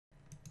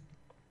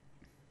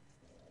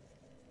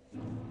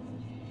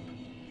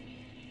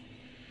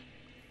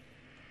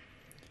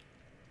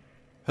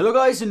Hello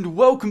guys and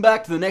welcome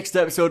back to the next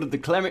episode of the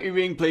Calamity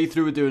Ring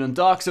playthrough we're doing on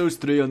Dark Souls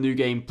 3 on New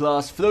Game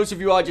Plus. For those of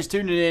you who are just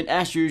tuning in,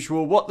 as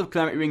usual, what the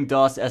Calamity Ring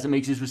does as it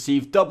makes us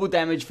receive double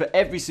damage for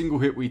every single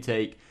hit we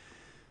take.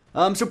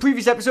 So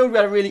previous episode we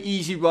had a really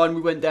easy run.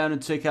 We went down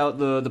and took out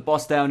the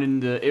boss down in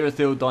the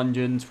Irithyll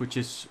dungeons, which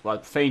is, well,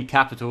 Profaned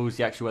Capital is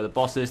actually where the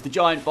boss is. The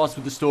giant boss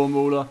with the Storm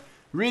Ruler.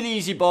 Really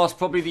easy boss,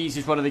 probably the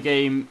easiest one of the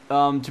game.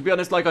 To be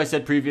honest, like I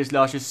said previously,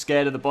 I was just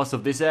scared of the boss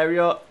of this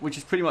area, which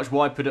is pretty much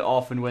why I put it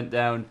off and went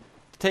down.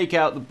 Take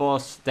out the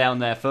boss down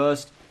there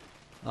first.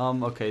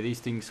 Okay, these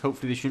things,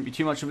 hopefully they shouldn't be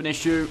too much of an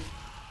issue.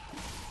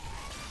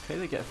 Okay,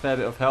 they get a fair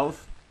bit of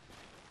health.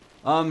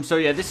 So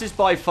yeah, this is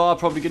by far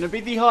probably going to be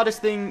the hardest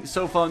thing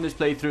so far in this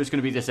playthrough. Is going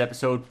to be this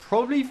episode.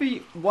 Probably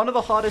one of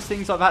the hardest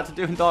things I've had to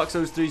do in Dark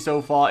Souls 3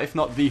 so far, if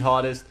not the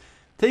hardest.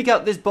 Take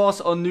out this boss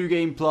on New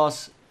Game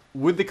Plus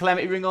with the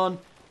Calamity Ring on.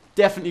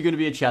 Definitely going to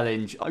be a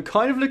challenge. I'm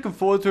kind of looking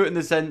forward to it in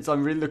the sense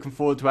I'm really looking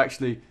forward to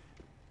actually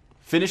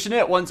finishing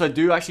it once I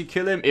do actually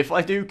kill him. If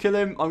I do kill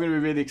him, I'm going to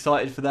be really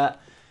excited for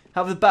that.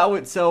 However, the battle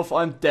itself,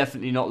 I'm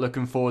definitely not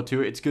looking forward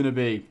to it. It's going to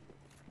be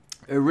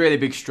a really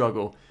big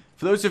struggle.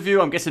 For those of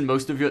you, I'm guessing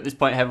most of you at this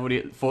point have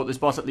already fought this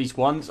boss at least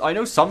once. I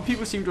know some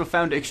people seem to have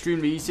found it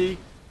extremely easy,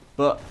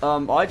 but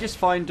I just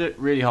find it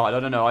really hard.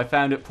 I don't know. I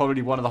found it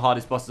probably one of the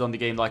hardest bosses on the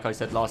game, like I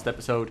said last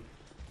episode.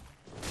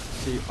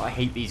 See, I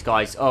hate these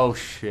guys. Oh,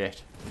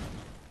 shit.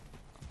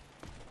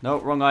 No,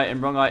 wrong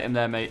item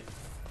there, mate.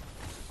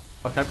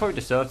 Okay, I probably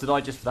deserved to die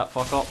just for that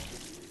fuck up.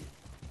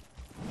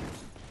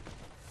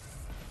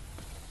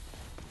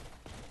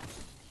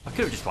 I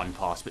could have just run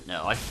past, but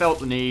no. I felt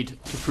the need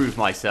to prove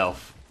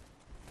myself.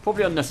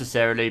 Probably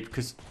unnecessarily,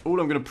 because all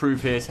I'm going to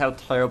prove here is how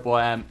terrible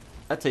I am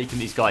at taking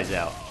these guys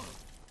out.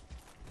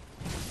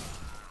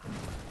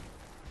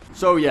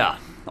 So yeah,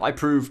 I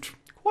proved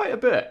quite a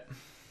bit.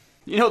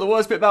 You know what the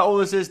worst bit about all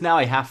this is? Now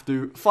I have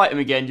to fight him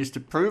again just to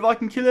prove I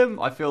can kill him.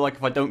 I feel like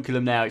if I don't kill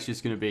him now, it's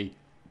just going to be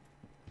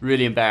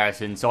really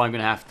embarrassing, so I'm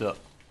going to have to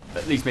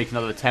at least make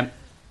another attempt.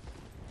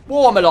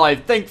 Oh, I'm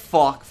alive. Thank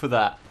fuck for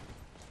that.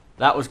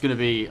 That was going to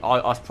be... I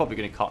was probably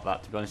going to cut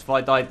that, to be honest. If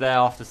I died there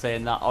after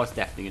saying that, I was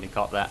definitely going to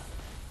cut that.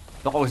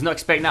 But I was not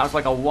expecting that. It was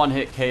like a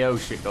one-hit KO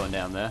shit going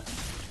down there.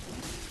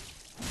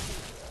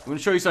 I'm going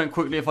to show you something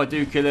quickly. If I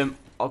do kill him,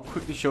 I'll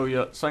quickly show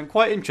you something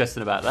quite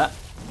interesting about that.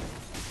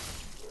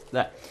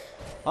 There.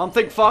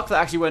 Thank fuck, that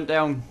actually went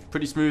down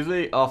pretty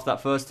smoothly after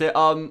that first hit.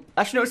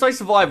 Actually, notice I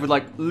survived with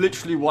like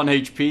literally 1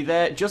 HP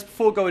there. Just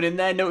before going in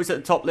there, notice at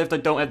the top left I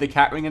don't have the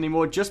cat ring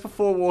anymore. Just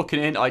before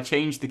walking in, I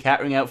changed the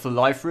cat ring out for the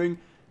life ring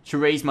to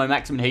raise my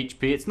maximum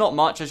HP. It's not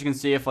much, as you can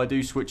see if I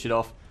do switch it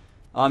off.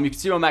 You can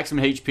see my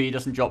maximum HP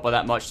doesn't drop by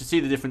that much. To see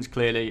the difference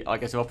clearly, I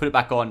guess if I'll put it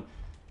back on,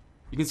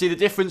 you can see the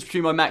difference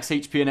between my max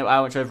HP and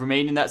how much I have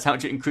remaining. That's how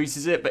much it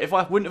increases it. But if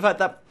I wouldn't have had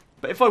that,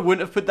 if I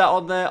wouldn't have put that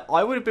on there,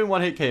 I would have been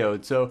 1 hit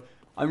KO'd. So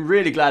I'm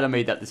really glad I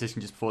made that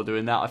decision just before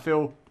doing that. I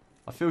feel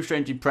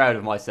strangely proud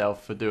of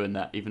myself for doing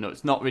that, even though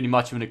it's not really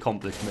much of an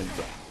accomplishment.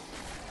 But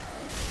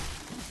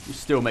we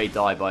still may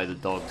die by the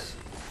dogs.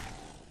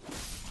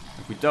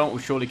 If we don't, we'll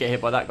surely get hit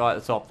by that guy at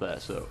the top there.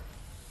 So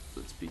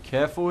let's be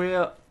careful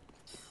here.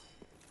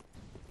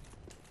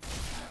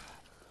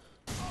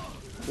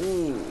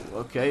 Ooh,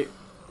 okay.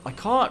 I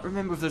can't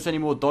remember if there's any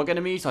more dog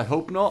enemies. I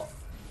hope not.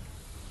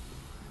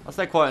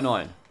 That's quite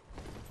annoying.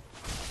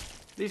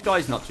 These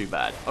guys not too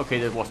bad. Okay,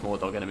 there was more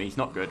dog enemies.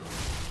 Not good.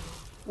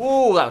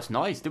 Whoa, that was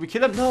nice. Did we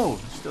kill him? No,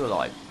 still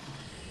alive.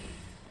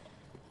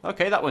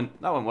 Okay, that went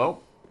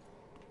well.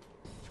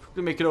 Let's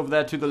quickly make it over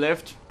there to the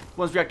left.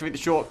 Once we activate the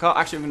shortcut,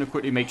 actually I'm going to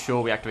quickly make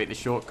sure we activate the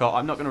shortcut.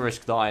 I'm not going to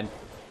risk dying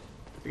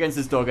against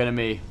this dog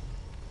enemy.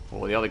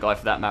 Or the other guy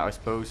for that matter, I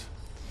suppose.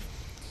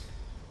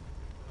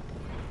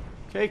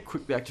 Okay,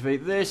 quickly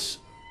activate this.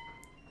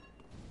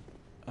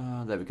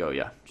 There we go,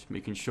 yeah. Just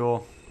making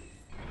sure.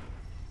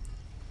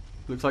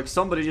 Looks like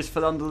somebody just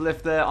fell under the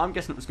lift there. I'm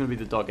guessing it was going to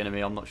be the dog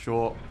enemy. I'm not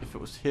sure if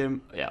it was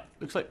him. Yeah,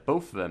 looks like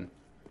both of them.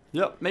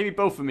 Yep, maybe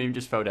both of them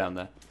just fell down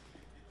there.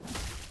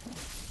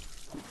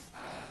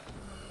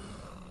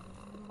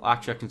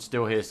 Actually, I can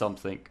still hear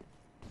something.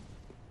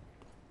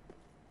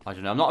 I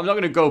don't know. I'm not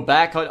going to go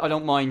back. I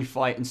don't mind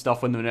fighting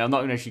stuff when they're there. I'm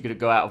not actually going to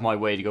go out of my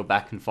way to go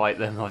back and fight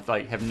them.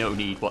 I have no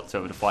need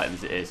whatsoever to fight them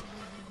as it is.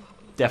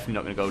 Definitely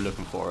not going to go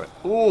looking for it.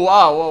 Oh,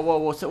 wow.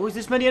 Whoa. So, was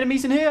this many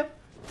enemies in here?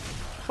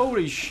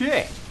 Holy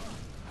shit.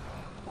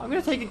 I'm going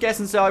to take a guess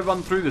and say I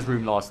run through this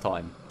room last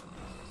time.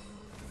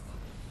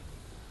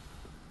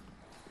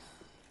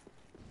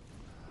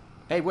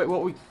 Hey, wait,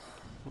 what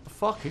the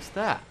fuck is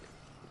that?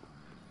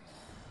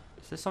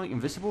 Is there something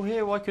invisible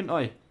here? Why couldn't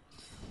I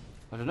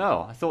don't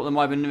know. I thought there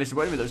might have been an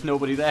invisible enemy, but there was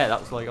nobody there.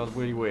 That was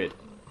really weird.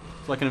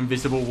 It's like an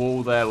invisible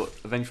wall there that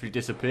eventually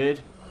disappeared.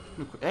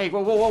 Hey,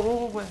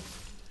 whoa.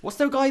 What's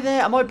that guy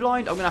there? Am I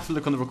blind? I'm going to have to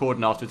look on the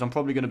recording afterwards. I'm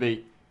probably going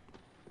to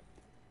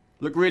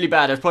look really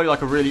bad. There's probably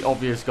like a really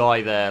obvious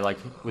guy there, like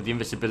with the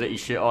invisibility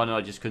shit on, and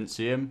I just couldn't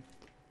see him.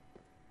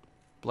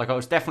 But, like I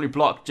was definitely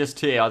blocked just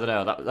here. I don't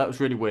know. That was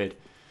really weird.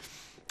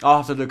 I'll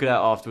have to look it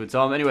out afterwards.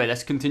 Anyway,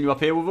 let's continue up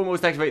here. We've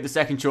almost activated the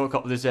second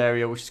shortcut for this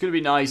area, which is going to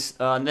be nice.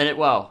 And then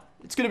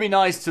It's going to be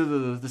nice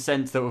to the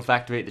sense that we'll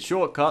activate the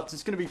shortcuts.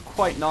 It's going to be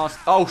quite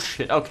nasty. Oh,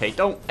 shit. Okay,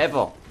 don't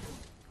ever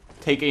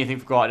take anything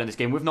for granted in this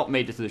game. We've not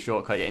made it to the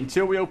shortcut yet.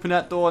 Until we open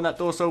that door and that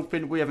door's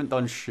open, we haven't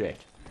done shit.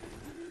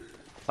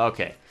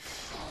 Okay.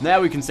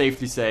 Now we can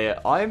safely say it.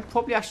 I'm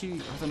probably actually...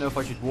 I don't know if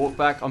I should walk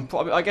back.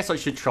 I guess I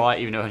should try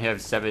it, even though I only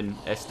have 7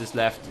 Esters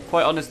left.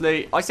 Quite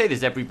honestly, I say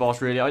this every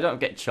boss, really. I don't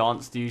get a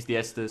chance to use the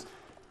Esters.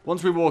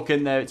 Once we walk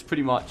in there, it's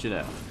pretty much, you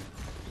know...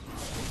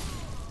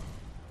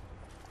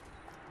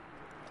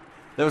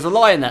 There was a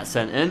lie in that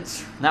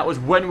sentence, and that was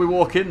when we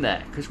walk in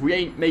there, because we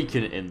ain't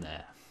making it in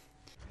there.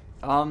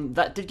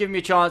 That did give me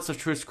a chance.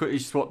 I've just quickly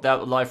swapped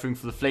out the life ring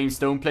for the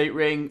flamestone plate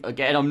ring.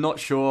 Again, I'm not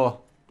sure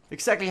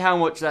exactly how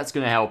much that's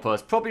going to help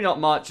us. Probably not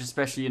much,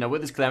 especially, you know,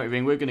 with this Calamity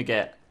Ring, we're going to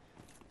get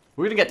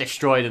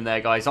destroyed in there,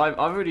 guys. I've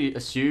already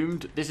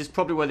assumed this is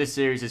probably where this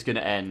series is going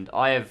to end.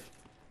 I have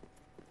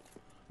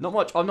not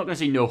much, I'm not going to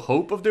say no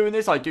hope of doing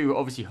this. I do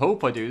obviously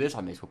hope I do this.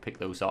 I may as well pick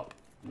those up.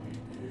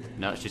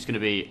 No, it's just going to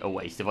be a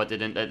waste if I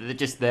didn't. They're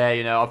just there,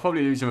 you know. I'll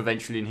probably lose them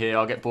eventually in here.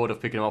 I'll get bored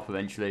of picking them up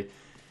eventually.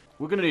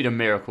 We're going to need a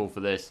miracle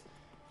for this.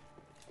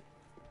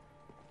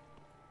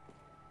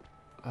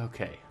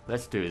 Okay,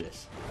 let's do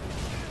this.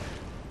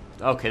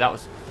 Okay, that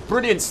was a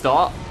brilliant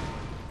start.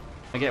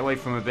 I get away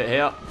from a bit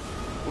here.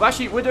 Well,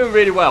 actually, we're doing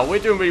really well. We're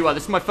doing really well.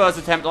 This is my first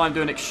attempt. I'm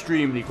doing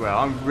extremely well.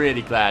 I'm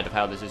really glad of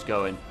how this is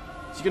going.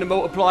 Is he going to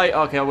multiply?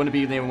 Okay, I want to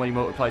be near when he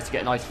multiplies to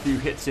get a nice few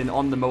hits in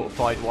on the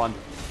multiplied one.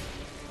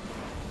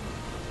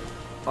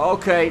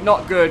 Okay,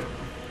 not good.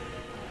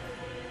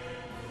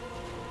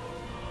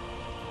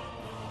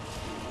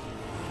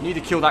 Need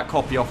to kill that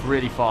copy off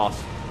really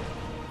fast.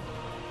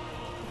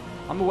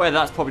 I'm aware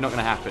that's probably not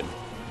going to happen.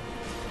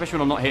 Especially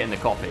when I'm not hitting the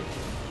copy.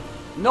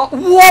 Not.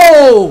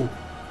 Whoa!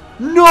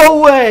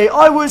 No way!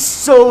 I was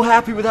so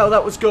happy with how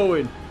that was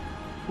going.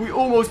 We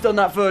almost done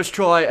that first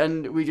try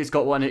and we just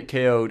got one hit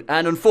KO'd.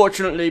 And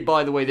unfortunately,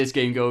 by the way this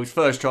game goes,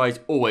 first try is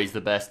always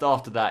the best.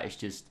 After that, it's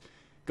just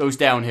goes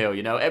downhill,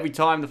 you know. Every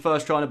time the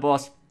first try on a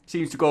boss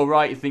seems to go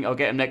right, you think I'll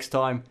get him next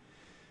time.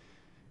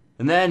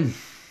 And then,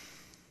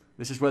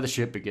 this is where the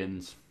shit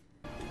begins.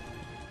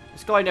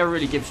 This guy never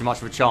really gives you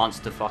much of a chance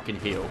to fucking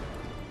heal.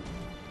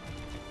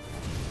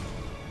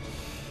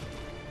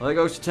 Well, there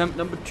goes attempt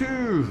number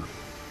 2.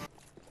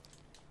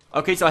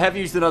 Okay, so I have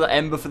used another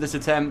ember for this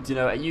attempt, you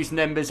know, using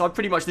embers.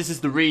 This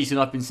is the reason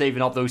I've been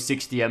saving up those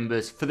 60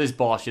 embers for this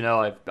boss, you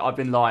know. I've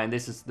been lying.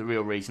 This is the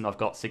real reason I've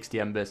got 60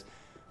 embers.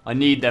 I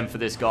need them for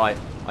this guy.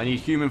 I need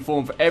human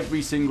form for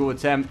every single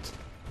attempt.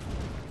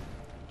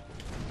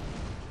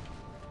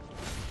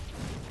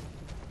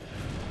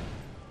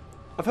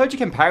 I've heard you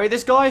can parry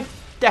this guy.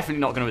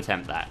 Definitely not going to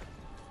attempt that.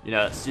 You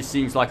know, it just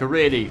seems like a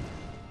really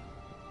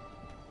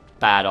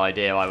bad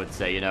idea, I would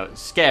say, you know.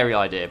 Scary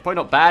idea. Probably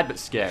not bad, but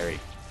scary.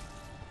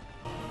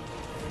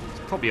 It's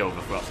probably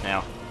over for us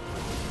now.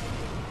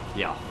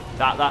 Yeah,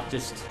 that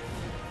just...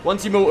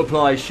 Once he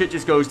multiplies, shit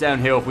just goes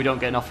downhill if we don't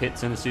get enough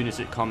hits in as soon as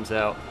it comes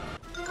out.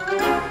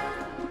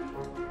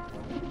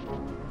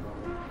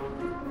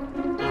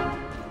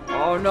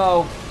 Oh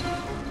no.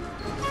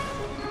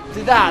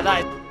 See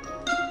that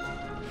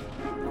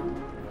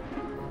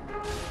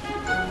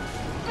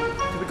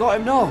we got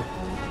him? No.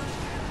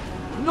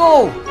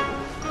 No!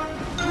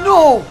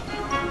 No!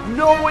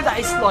 No way, that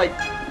is like...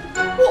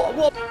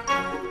 What?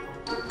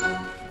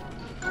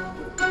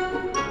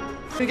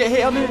 Did we get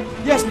hit on it?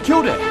 Yes, we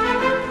killed it!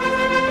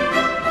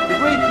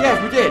 Did we?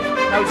 Yes, we did.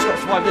 Now we just got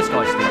to survive this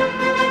guy still.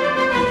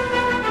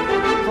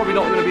 Probably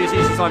not going to be as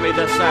easy as I made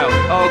that sound.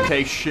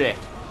 Okay, shit.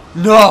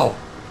 No!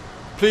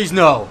 Please,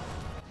 no.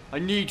 I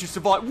need to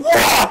survive.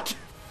 What?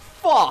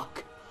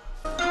 Fuck!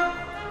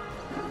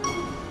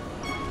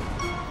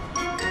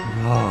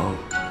 No.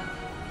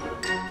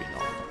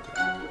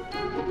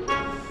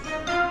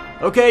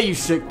 Okay, you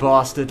sick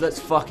bastard. Let's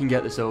fucking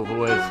get this over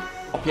with.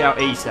 Pop you out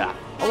ASAP.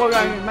 Oh,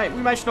 mate,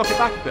 we managed to knock it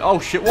back a bit. Oh,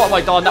 shit. What have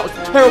I done? That was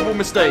a terrible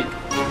mistake.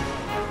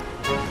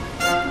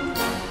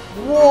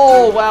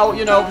 Whoa, well,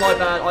 you know, my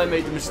bad. I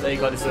made the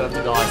mistake. I deserve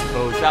to die, I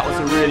suppose. That was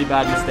a really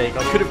bad mistake.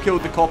 I could have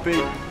killed the copy.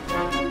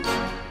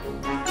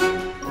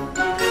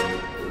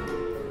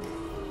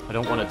 I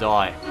don't want to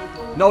die.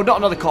 No, not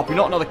another copy.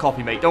 Not another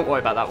copy, mate. Don't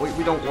worry about that.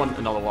 We don't want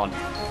another one.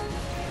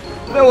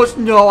 There was...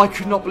 No, I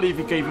could not believe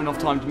it gave him enough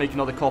time to make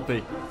another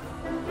copy.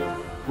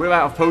 We're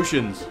out of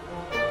potions.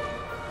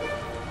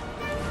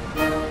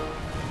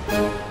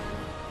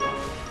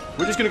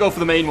 We're just going to go for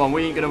the main one.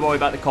 We ain't going to worry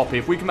about the copy.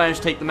 If we can manage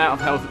to take the amount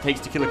of health it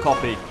takes to kill a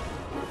copy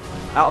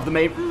out of the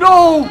main...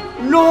 No!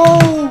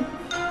 No!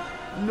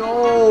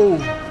 No!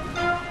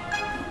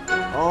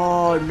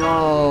 Oh,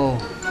 no.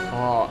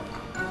 Fuck.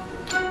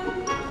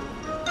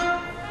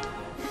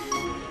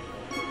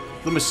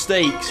 The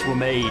mistakes were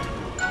made.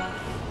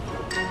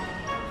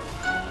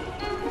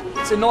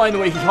 It's annoying the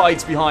way he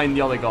hides behind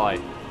the other guy.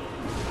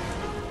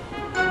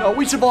 No,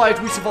 we survived.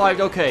 We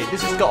survived. Okay,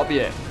 this has got to be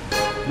it.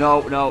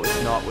 No, no,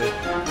 it's not.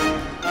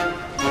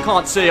 I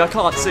can't see. I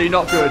can't see.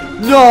 Not good.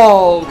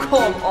 No!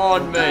 Come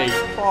on, mate.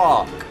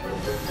 Fuck.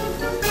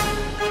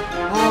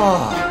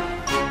 Oh.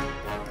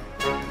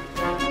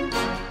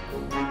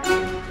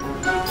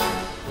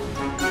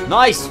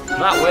 Nice!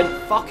 That went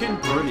fucking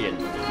brilliant.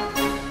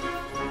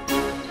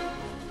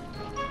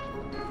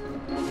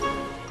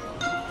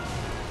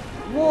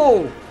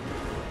 Whoa!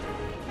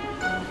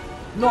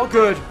 Not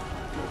good.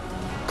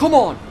 Come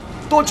on!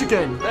 Dodge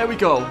again! There we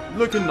go.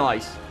 Looking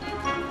nice.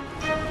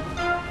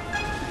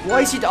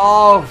 Why is he...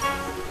 Oh,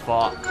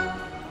 fuck.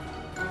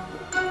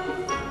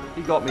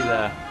 He got me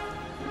there.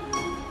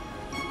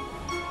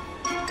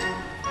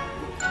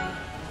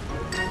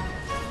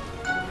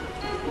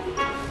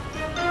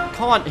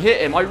 Can't hit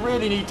him. I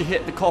really need to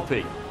hit the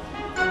copy.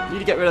 Need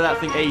to get rid of that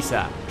thing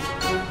ASAP.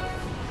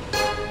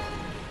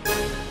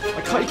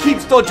 He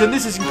keeps dodging.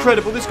 This is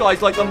incredible. This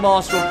guy's like the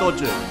master of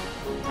dodging.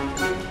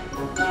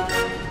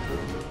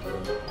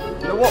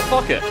 You know what?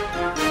 Fuck it.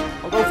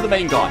 I'll go for the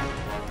main guy.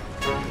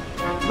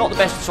 Not the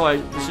best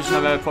decision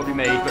I've ever probably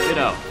made, but you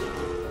know.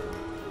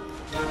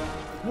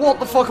 What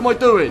the fuck am I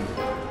doing?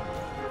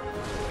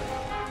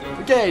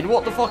 Again,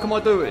 what the fuck am I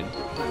doing?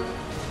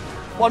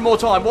 One more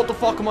time. What the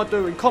fuck am I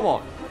doing? Come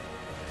on.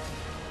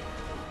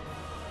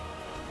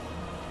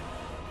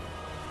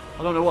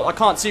 I don't know what... I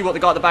can't see what the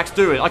guy at the back's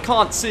doing. I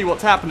can't see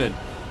what's happening.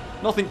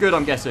 Nothing good,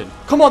 I'm guessing.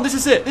 Come on, this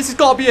is it. This has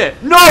got to be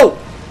it. No!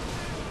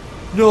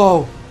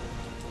 No.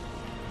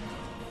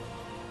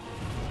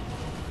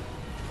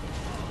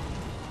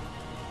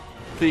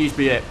 Please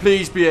be it.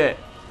 Please be it.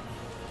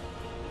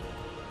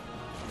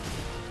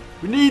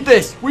 We need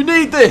this. We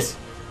need this.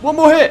 One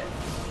more hit.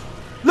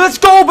 Let's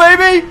go,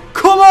 baby.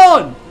 Come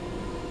on.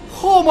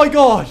 Oh, my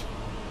God.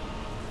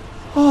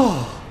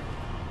 Oh.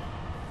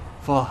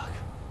 Fuck.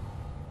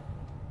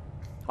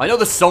 I know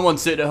there's someone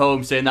sitting at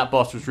home saying that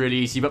boss was really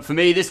easy, but for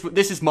me, this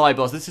is my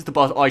boss. This is the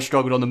boss I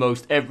struggled on the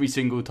most every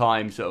single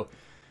time, so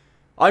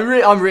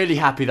I'm really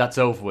happy that's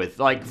over with.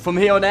 Like, from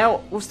here on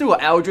out, we'll still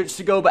got Eldritch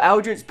to go, but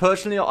Eldritch,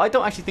 personally, I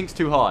don't actually think it's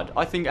too hard.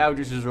 I think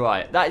Eldritch is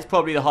right. That is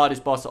probably the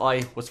hardest boss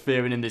I was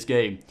fearing in this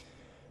game.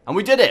 And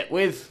we did it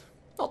with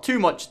not too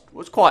much. It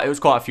was quite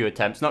a few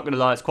attempts. Not going to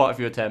lie, it's quite a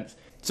few attempts.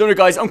 So anyway,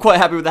 guys, I'm quite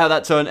happy with how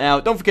that turned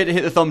out. Don't forget to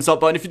hit the thumbs up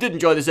button if you did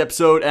enjoy this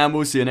episode, and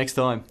we'll see you next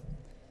time.